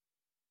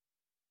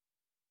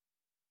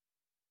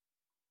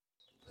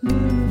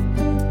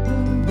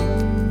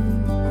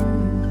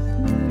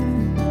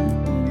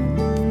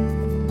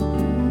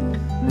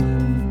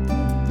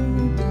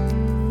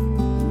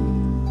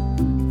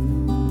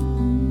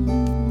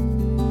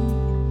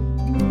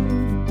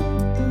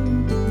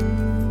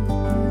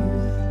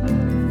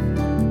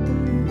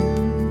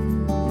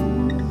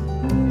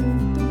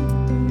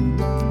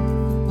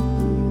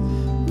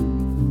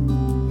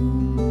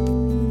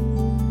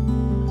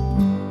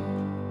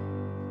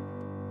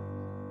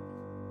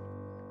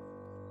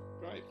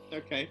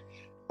Okay.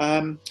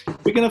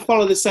 We're going to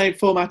follow the same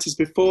format as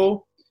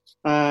before.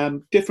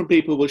 Different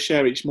people will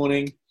share each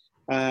morning.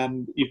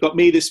 You've got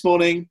me this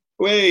morning.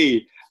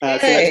 Hey.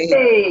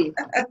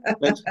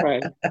 Let's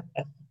pray.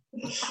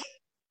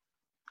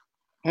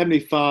 Heavenly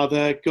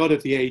Father, God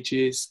of the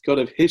ages, God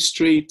of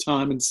history,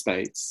 time and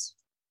space,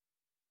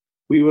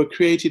 we were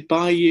created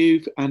by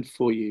you and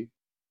for you.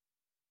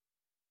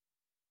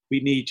 We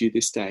need you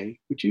this day.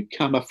 Would you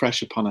come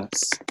afresh upon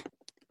us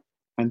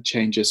and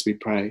change us, we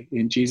pray.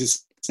 In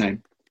Jesus'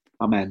 name,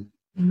 amen.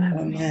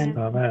 Amen.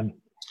 Amen.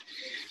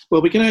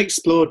 Well, we're going to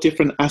explore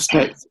different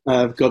aspects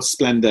of God's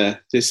splendor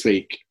this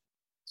week.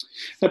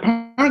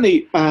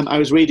 Apparently, I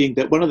was reading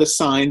that one of the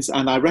signs,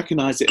 and I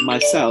recognize it in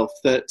myself,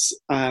 that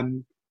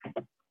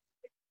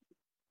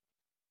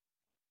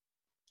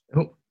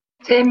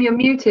Tim, you're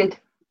muted.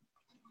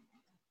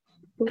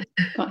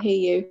 Can't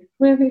hear you.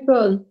 Where have you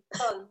gone?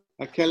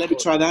 Okay, let me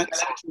try that.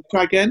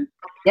 Try again.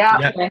 Yeah.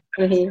 Yeah,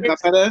 I hear Is that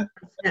better?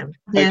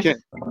 Yeah. Okay.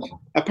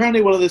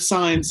 Apparently, one of the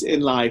signs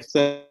in life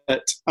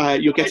that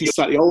you're getting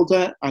slightly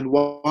older and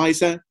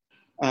wiser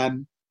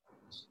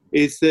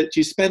is that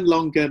you spend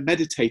longer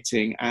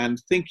meditating and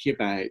thinking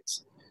about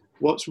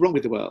what's wrong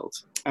with the world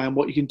and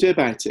what you can do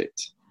about it.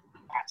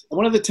 And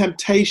one of the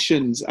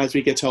temptations as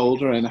we get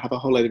older and have a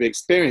whole load of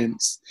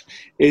experience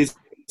is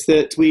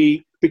that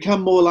we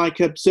become more like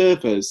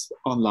observers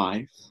on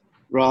life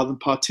rather than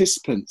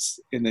participants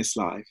in this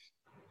life.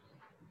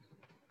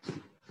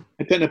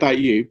 I don't know about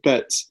you,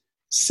 but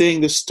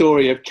seeing the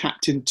story of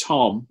Captain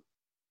Tom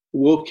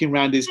walking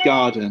around his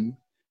garden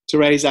to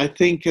raise, I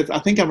think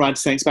I'm right in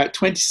saying it's about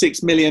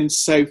 26 million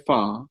so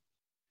far,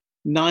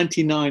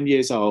 99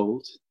 years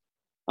old,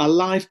 a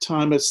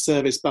lifetime of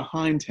service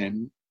behind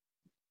him,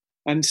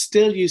 and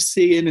still you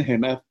see in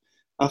him a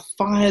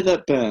fire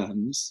that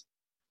burns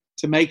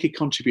to make a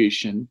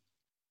contribution,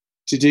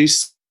 to do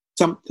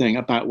something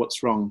about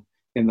what's wrong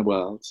in the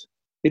world.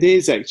 It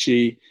is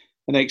actually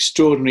an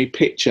extraordinary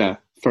picture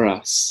for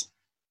us.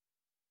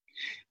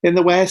 In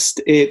the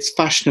West, it's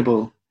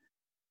fashionable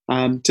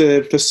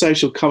for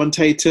social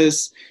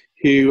commentators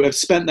who have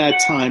spent their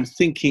time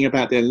thinking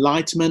about the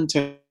Enlightenment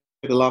over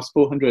the last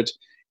 400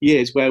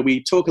 years, where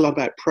we talk a lot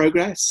about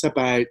progress,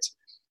 about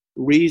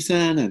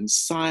reason and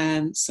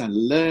science and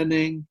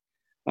learning,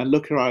 and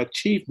look at our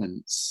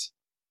achievements.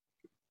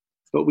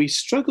 But we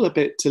struggle a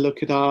bit to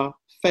look at our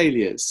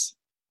failures,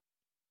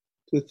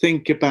 to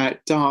think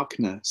about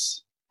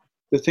darkness,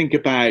 to think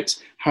about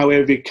how we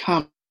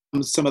overcome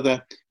some of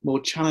the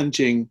more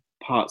challenging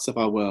parts of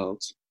our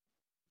world.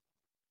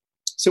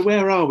 So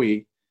where are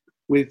we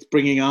with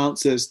bringing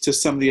answers to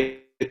some of the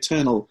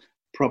eternal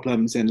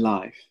problems in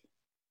life?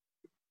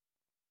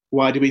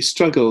 Why do we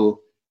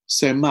struggle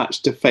so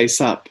much to face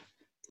up to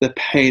the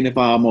pain of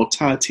our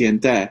mortality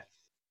and death?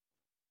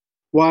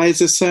 Why is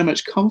there so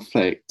much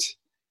conflict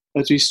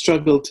as we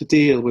struggle to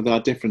deal with our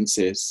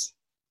differences?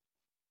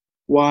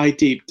 Why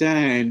deep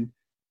down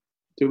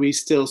do we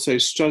still so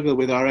struggle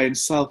with our own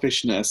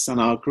selfishness and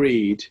our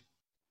greed,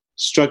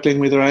 struggling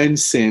with our own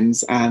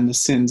sins and the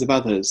sins of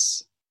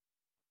others?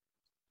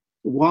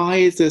 Why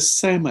is there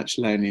so much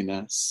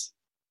loneliness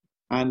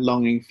and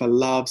longing for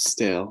love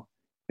still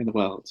in the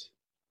world?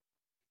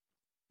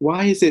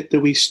 Why is it that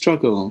we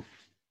struggle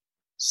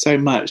so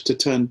much to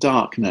turn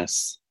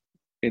darkness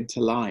into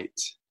light?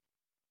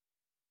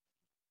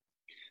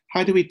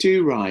 How do we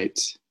do right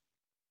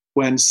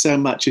when so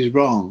much is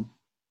wrong?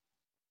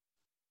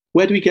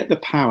 Where do we get the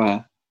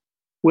power?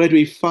 Where do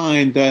we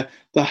find the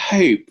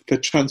hope for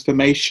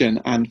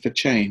transformation and for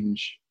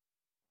change?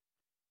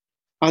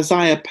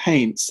 Isaiah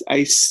paints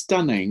a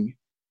stunning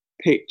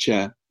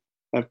picture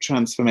of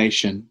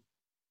transformation,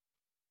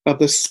 of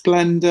the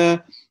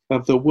splendor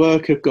of the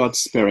work of God's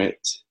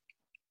Spirit.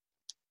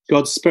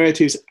 God's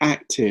Spirit is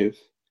active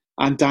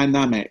and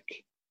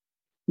dynamic,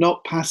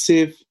 not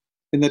passive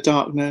in the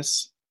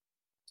darkness,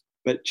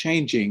 but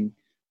changing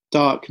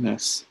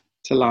darkness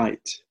to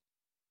light.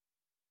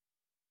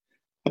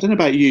 I don't know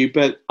about you,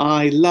 but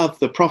I love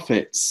the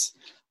prophets.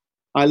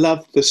 I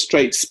love the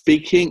straight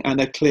speaking and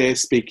the clear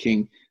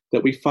speaking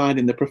that we find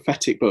in the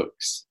prophetic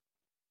books.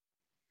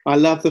 I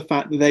love the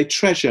fact that they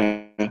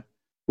treasure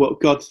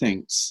what God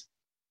thinks,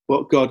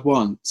 what God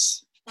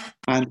wants,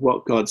 and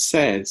what God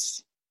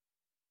says.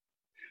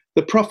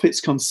 The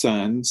prophet's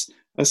concerns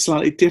are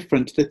slightly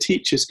different to the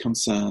teacher's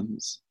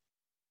concerns.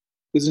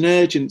 There's an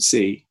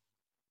urgency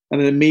and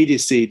an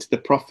immediacy to the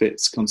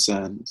prophet's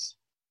concerns.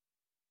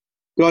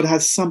 God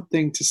has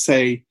something to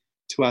say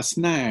to us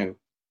now.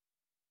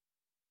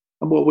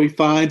 And what we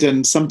find,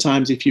 and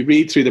sometimes if you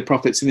read through the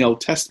prophets in the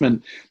Old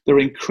Testament, they're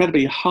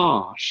incredibly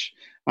harsh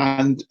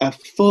and are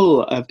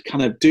full of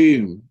kind of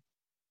doom.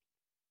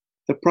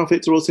 The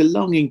prophets are also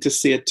longing to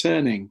see a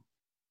turning,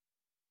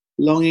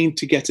 longing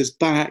to get us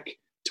back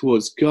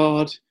towards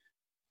God,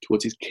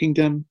 towards his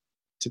kingdom,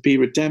 to be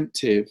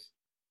redemptive,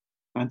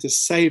 and to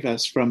save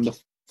us from the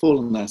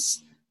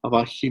fallenness of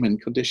our human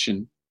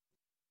condition.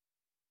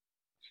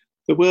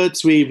 The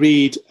words we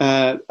read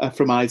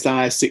from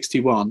Isaiah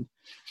 61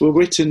 were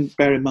written,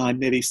 bear in mind,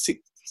 nearly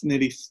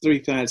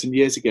 3,000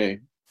 years ago.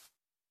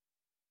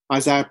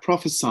 Isaiah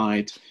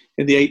prophesied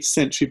in the 8th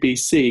century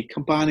BC,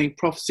 combining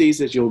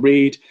prophecies, as you'll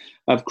read,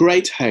 of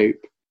great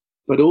hope,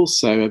 but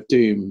also of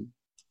doom.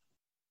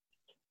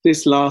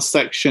 This last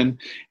section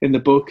in the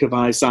book of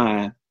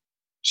Isaiah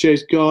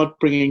shows God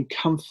bringing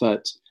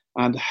comfort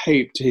and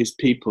hope to his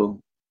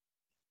people.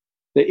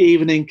 That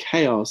even in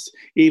chaos,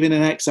 even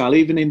in exile,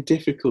 even in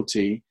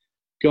difficulty,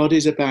 God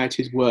is about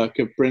his work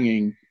of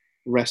bringing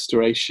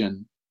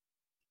restoration.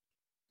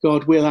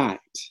 God will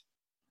act,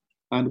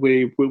 and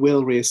we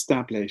will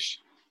re-establish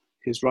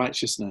his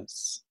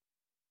righteousness.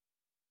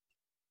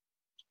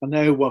 I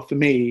know what, for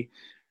me,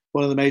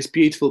 one of the most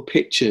beautiful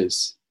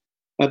pictures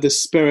of the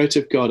Spirit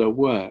of God at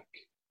work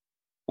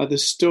are the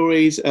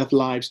stories of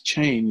lives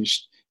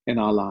changed in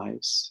our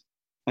lives.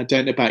 I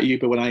don't know about you,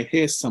 but when I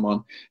hear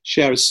someone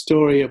share a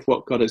story of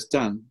what God has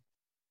done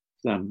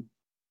for them,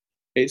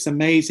 it's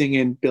amazing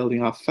in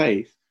building our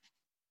faith.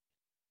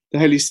 The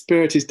Holy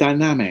Spirit is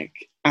dynamic,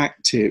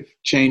 active,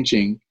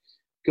 changing.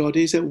 God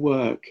is at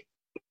work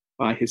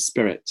by his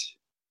Spirit,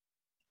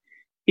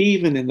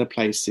 even in the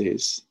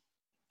places,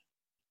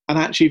 and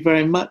actually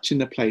very much in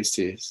the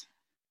places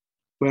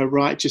where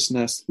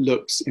righteousness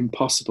looks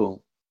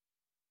impossible.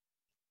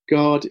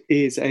 God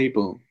is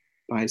able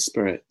by his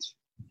Spirit.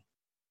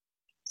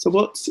 So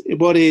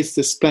what is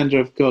the splendour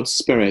of God's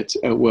Spirit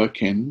at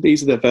work in?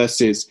 These are the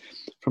verses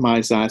from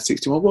Isaiah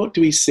 61. What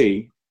do we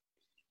see?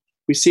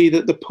 We see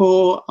that the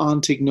poor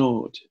aren't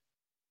ignored.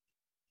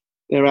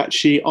 They're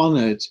actually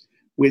honoured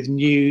with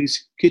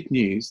news, good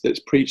news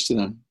that's preached to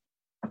them.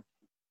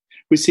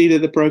 We see that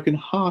the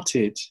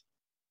brokenhearted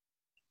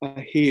are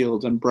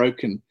healed and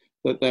broken,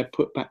 that they're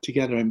put back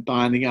together and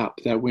binding up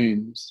their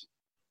wounds.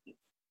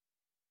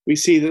 We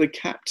see that the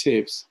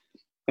captives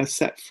are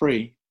set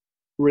free,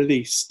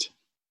 released.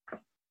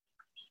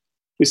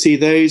 We see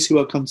those who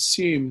are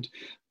consumed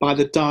by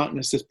the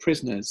darkness as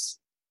prisoners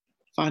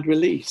find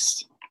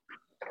release.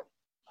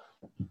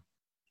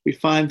 We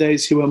find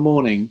those who are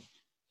mourning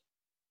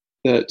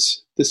that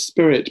the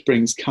Spirit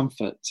brings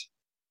comfort.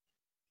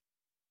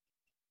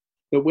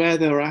 That where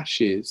there are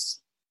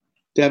ashes,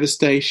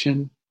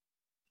 devastation,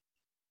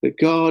 that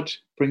God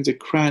brings a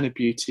crown of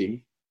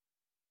beauty.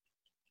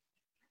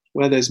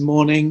 Where there's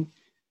mourning,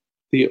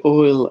 the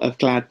oil of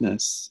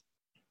gladness.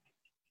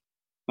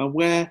 And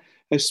where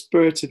a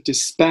spirit of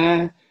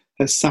despair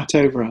has sat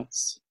over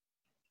us,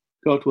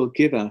 God will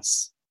give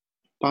us,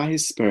 by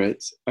his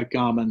Spirit, a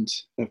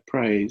garment of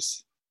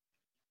praise.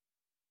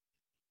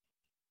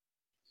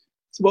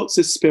 So what's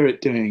the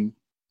Spirit doing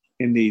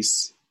in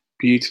these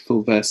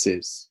beautiful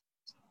verses?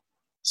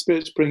 The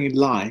Spirit's bringing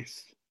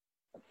life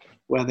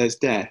where there's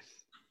death.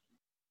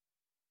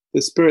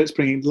 The Spirit's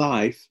bringing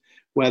life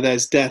where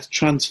there's death,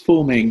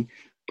 transforming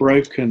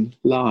broken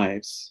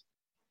lives.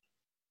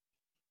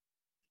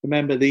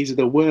 Remember, these are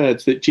the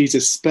words that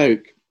Jesus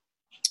spoke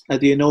at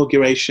the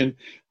inauguration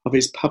of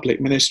his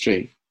public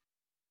ministry.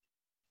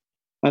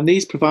 And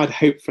these provide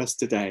hope for us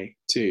today,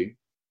 too.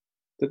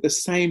 That the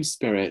same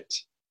Spirit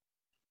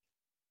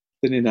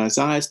that in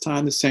Isaiah's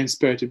time, the same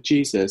Spirit of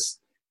Jesus,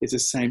 is the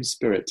same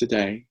Spirit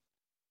today.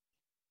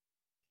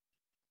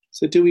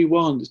 So do we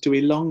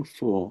long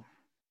for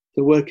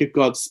the work of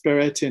God's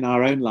Spirit in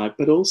our own life,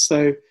 but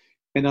also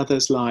in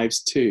others'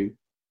 lives too?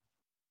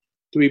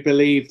 Do we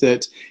believe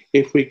that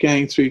if we're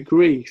going through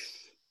grief,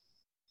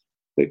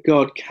 that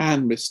God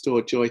can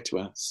restore joy to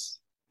us?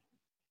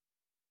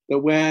 That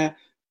where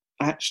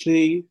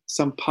actually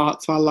some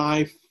parts of our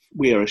life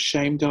we are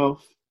ashamed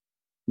of,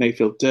 may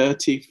feel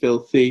dirty,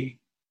 filthy,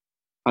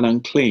 and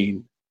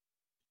unclean,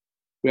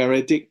 we are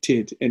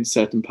addicted in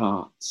certain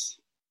parts.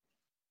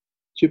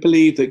 Do you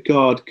believe that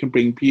God can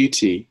bring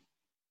beauty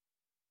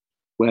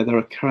where there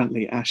are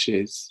currently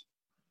ashes?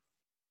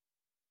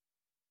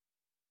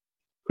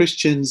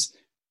 Christians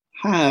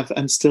have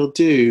and still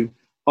do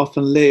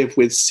often live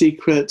with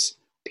secret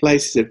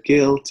places of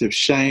guilt, of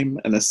shame,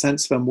 and a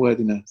sense of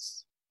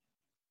unworthiness.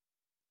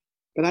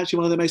 But actually,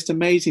 one of the most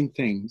amazing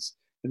things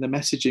in the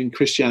message in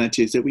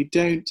Christianity is that we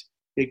don't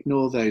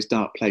ignore those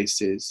dark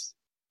places,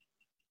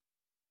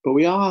 but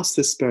we ask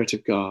the Spirit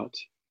of God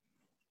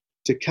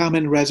to come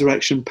in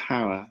resurrection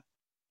power.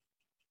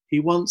 He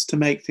wants to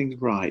make things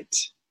right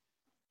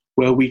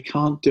where we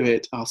can't do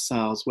it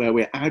ourselves, where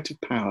we're out of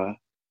power,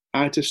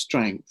 out of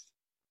strength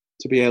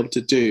to be able to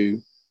do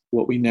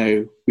what we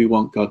know we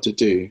want God to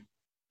do.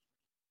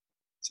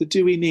 So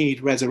do we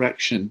need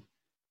resurrection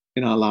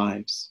in our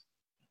lives?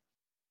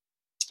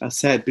 I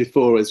said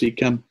before, as we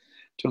come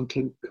to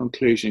a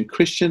conclusion,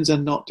 Christians are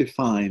not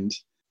defined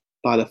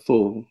by the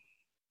fall,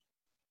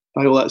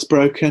 by all that's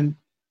broken,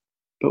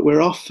 but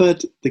we're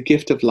offered the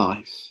gift of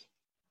life,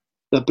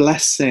 the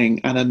blessing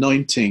and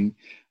anointing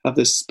of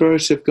the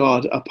Spirit of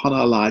God upon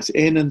our lives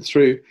in and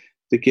through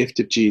the gift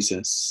of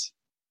Jesus,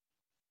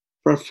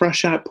 for a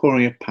fresh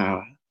outpouring of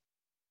power.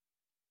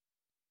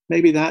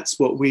 Maybe that's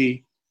what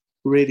we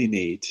really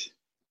need.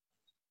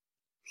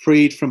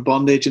 Freed from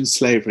bondage and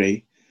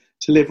slavery,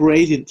 to live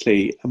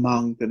radiantly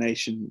among the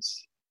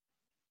nations.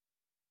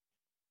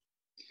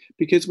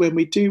 Because when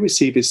we do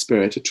receive his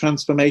Spirit, a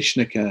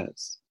transformation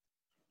occurs.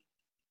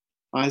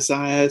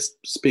 Isaiah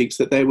speaks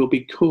that they will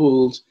be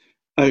called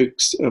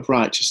oaks of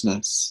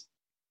righteousness,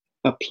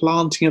 a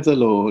planting of the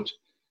Lord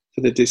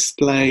for the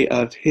display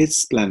of his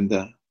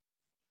splendor.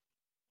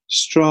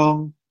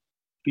 Strong,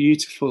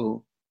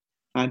 beautiful,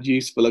 and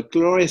useful, a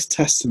glorious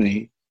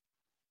testimony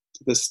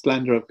to the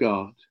splendor of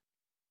God.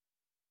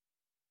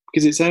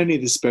 Because it's only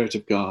the Spirit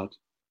of God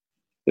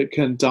that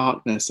can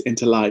darkness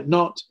into light,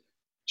 not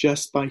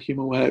just by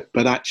human work,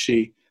 but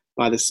actually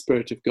by the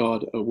Spirit of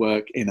God at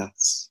work in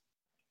us.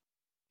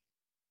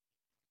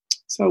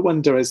 So I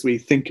wonder, as we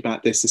think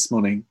about this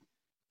morning,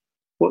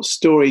 what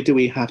story do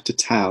we have to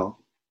tell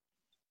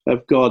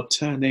of God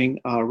turning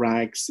our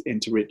rags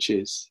into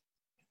riches?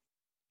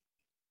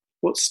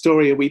 What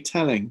story are we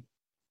telling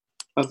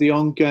of the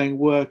ongoing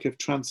work of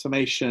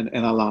transformation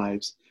in our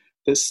lives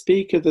that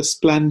speak of the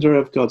splendor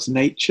of God's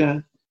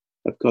nature,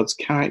 of God's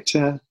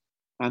character,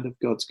 and of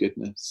God's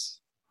goodness?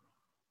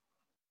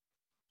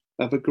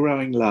 Of a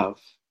growing love,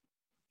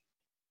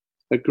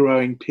 a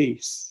growing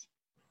peace,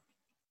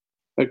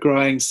 a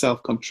growing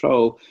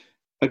self-control,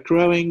 a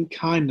growing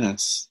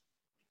kindness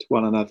to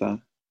one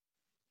another.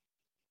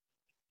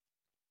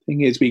 The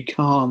thing is, we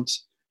can't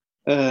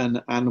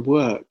earn and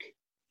work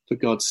for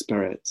God's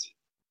Spirit.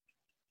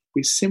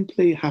 We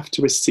simply have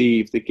to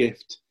receive the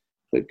gift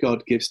that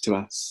God gives to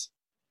us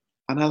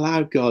and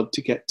allow God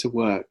to get to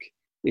work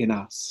in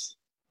us.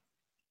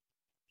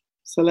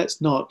 So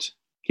let's not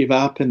give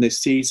up in this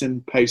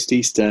season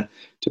post-Easter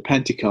to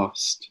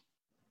Pentecost,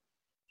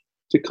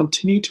 to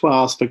continue to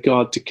ask for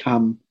God to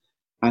come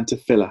and to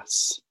fill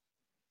us,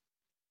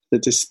 the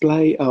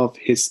display of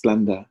his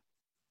splendor.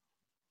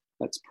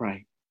 Let's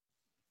pray.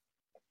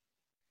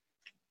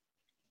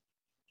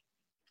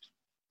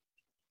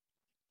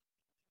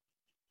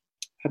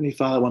 Heavenly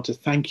Father, I want to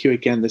thank you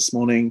again this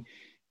morning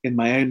in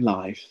my own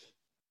life,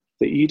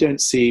 that you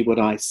don't see what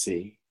I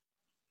see,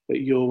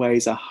 that your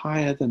ways are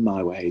higher than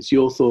my ways,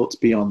 your thoughts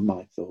beyond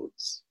my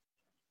thoughts.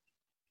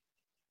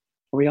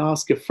 We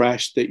ask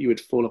afresh that you would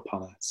fall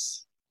upon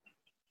us,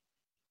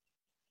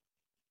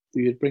 that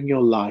you would bring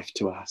your life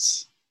to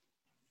us,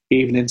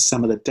 even in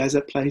some of the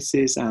desert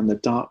places and the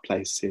dark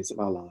places of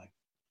our life,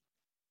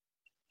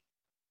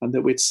 and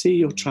that we'd see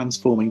your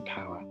transforming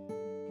power.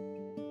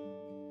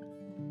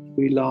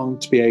 We long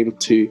to be able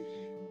to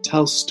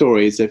tell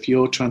stories of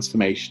your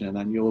transformation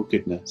and your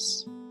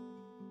goodness,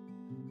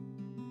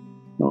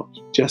 not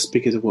just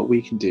because of what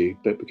we can do,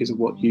 but because of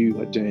what you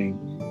are doing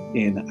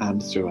in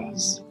and through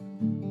us.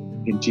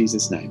 In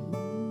Jesus' name,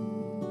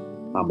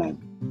 amen.